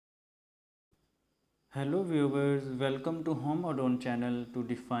Hello viewers, welcome to Home Adorn channel to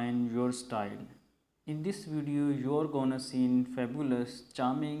define your style. In this video, you are gonna see fabulous,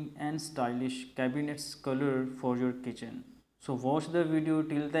 charming and stylish cabinets color for your kitchen. So watch the video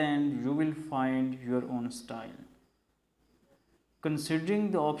till the end, you will find your own style.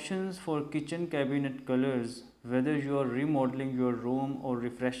 Considering the options for kitchen cabinet colors, whether you are remodeling your room or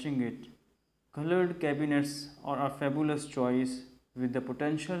refreshing it, colored cabinets are a fabulous choice with the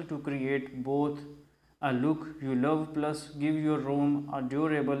potential to create both a look you love plus give your room a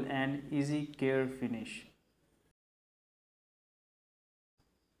durable and easy care finish.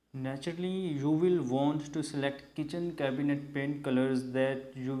 Naturally, you will want to select kitchen cabinet paint colors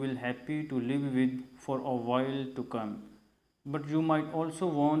that you will happy to live with for a while to come. But you might also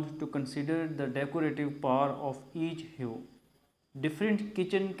want to consider the decorative power of each hue. Different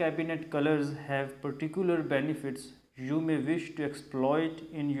kitchen cabinet colors have particular benefits you may wish to exploit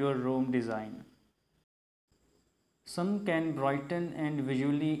in your room design. Some can brighten and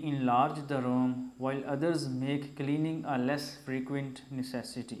visually enlarge the room, while others make cleaning a less frequent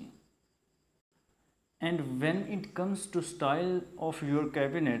necessity. And when it comes to style of your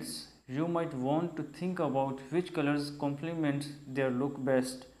cabinets, you might want to think about which colors complement their look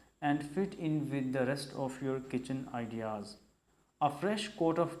best and fit in with the rest of your kitchen ideas. A fresh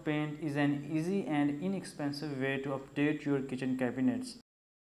coat of paint is an easy and inexpensive way to update your kitchen cabinets.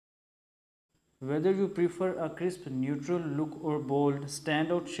 Whether you prefer a crisp neutral look or bold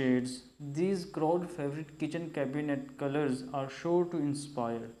standout shades, these crowd favorite kitchen cabinet colors are sure to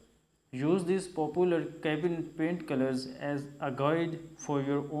inspire. Use these popular cabinet paint colors as a guide for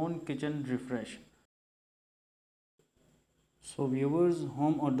your own kitchen refresh. So viewers,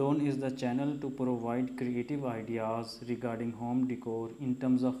 Home Adorn is the channel to provide creative ideas regarding home decor in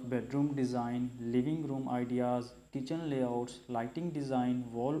terms of bedroom design, living room ideas, kitchen layouts, lighting design,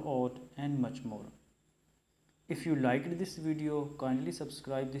 wall art and much more. If you liked this video, kindly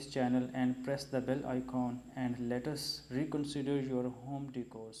subscribe this channel and press the bell icon and let us reconsider your home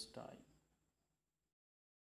decor style.